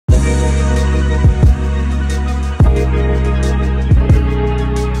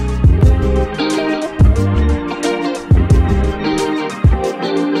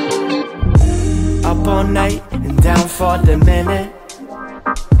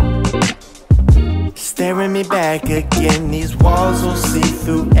me back again. These walls will see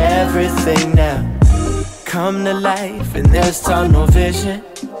through everything now. Come to life and there's tunnel vision.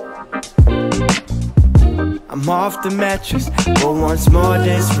 I'm off the mattress, but once more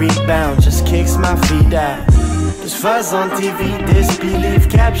this rebound just kicks my feet out. There's fuzz on TV, disbelief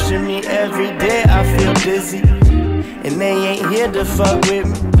capture me every day. I feel dizzy, and they ain't here to fuck with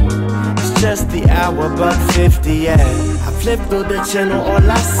me. It's just the hour, $1.50, yeah. I flip through the channel, all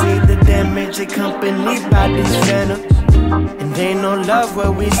I see the damage accompanied by these phantoms. And ain't no love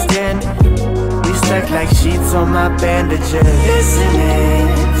where we stand. We stuck like sheets on my bandages. Listening,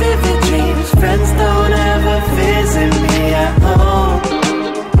 vivid dreams. Friends don't ever visit me at home.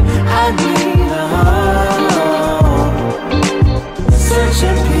 I need a home.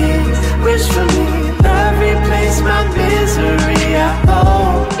 Searching peace, wish for me. Love replace my misery at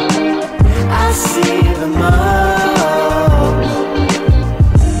home. I see the most.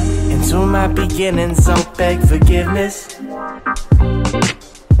 Into my beginnings, I'll beg forgiveness.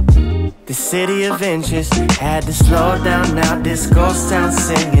 The city of interest had to slow down now. This ghost town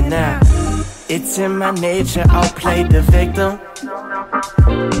singing now. It's in my nature, I'll play the victim.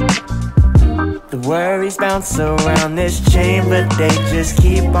 The worries bounce around this chamber, they just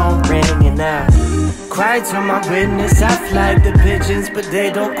keep on ringing out. Cry to my witness, I fly the pigeons, but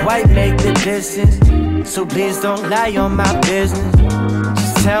they don't quite make the distance. So please don't lie on my business.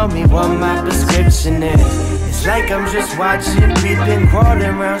 Just tell me what my prescription is. It's like I'm just watching, creeping, crawling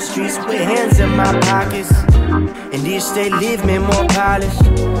around streets with hands in my pockets. And each day leave me more polished,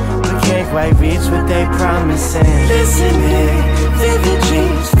 but can't quite reach what they promising. Listening, vivid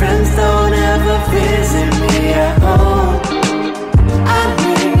dreams. Friends don't ever visit me at home. I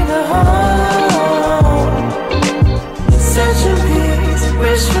need a home. Searching peace,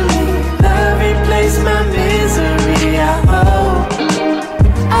 wish for me. Love replace my misery at home.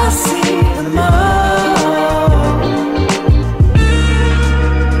 I see the most.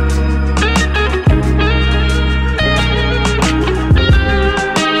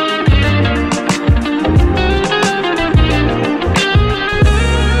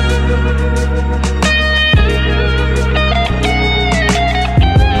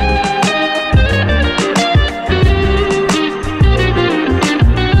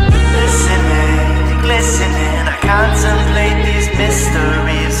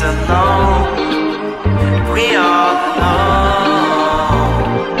 We all alone.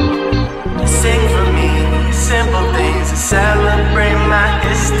 Sing for me, simple things, and celebrate my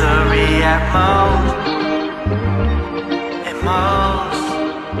history at most. At most,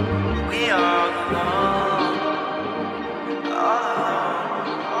 we all alone. All alone.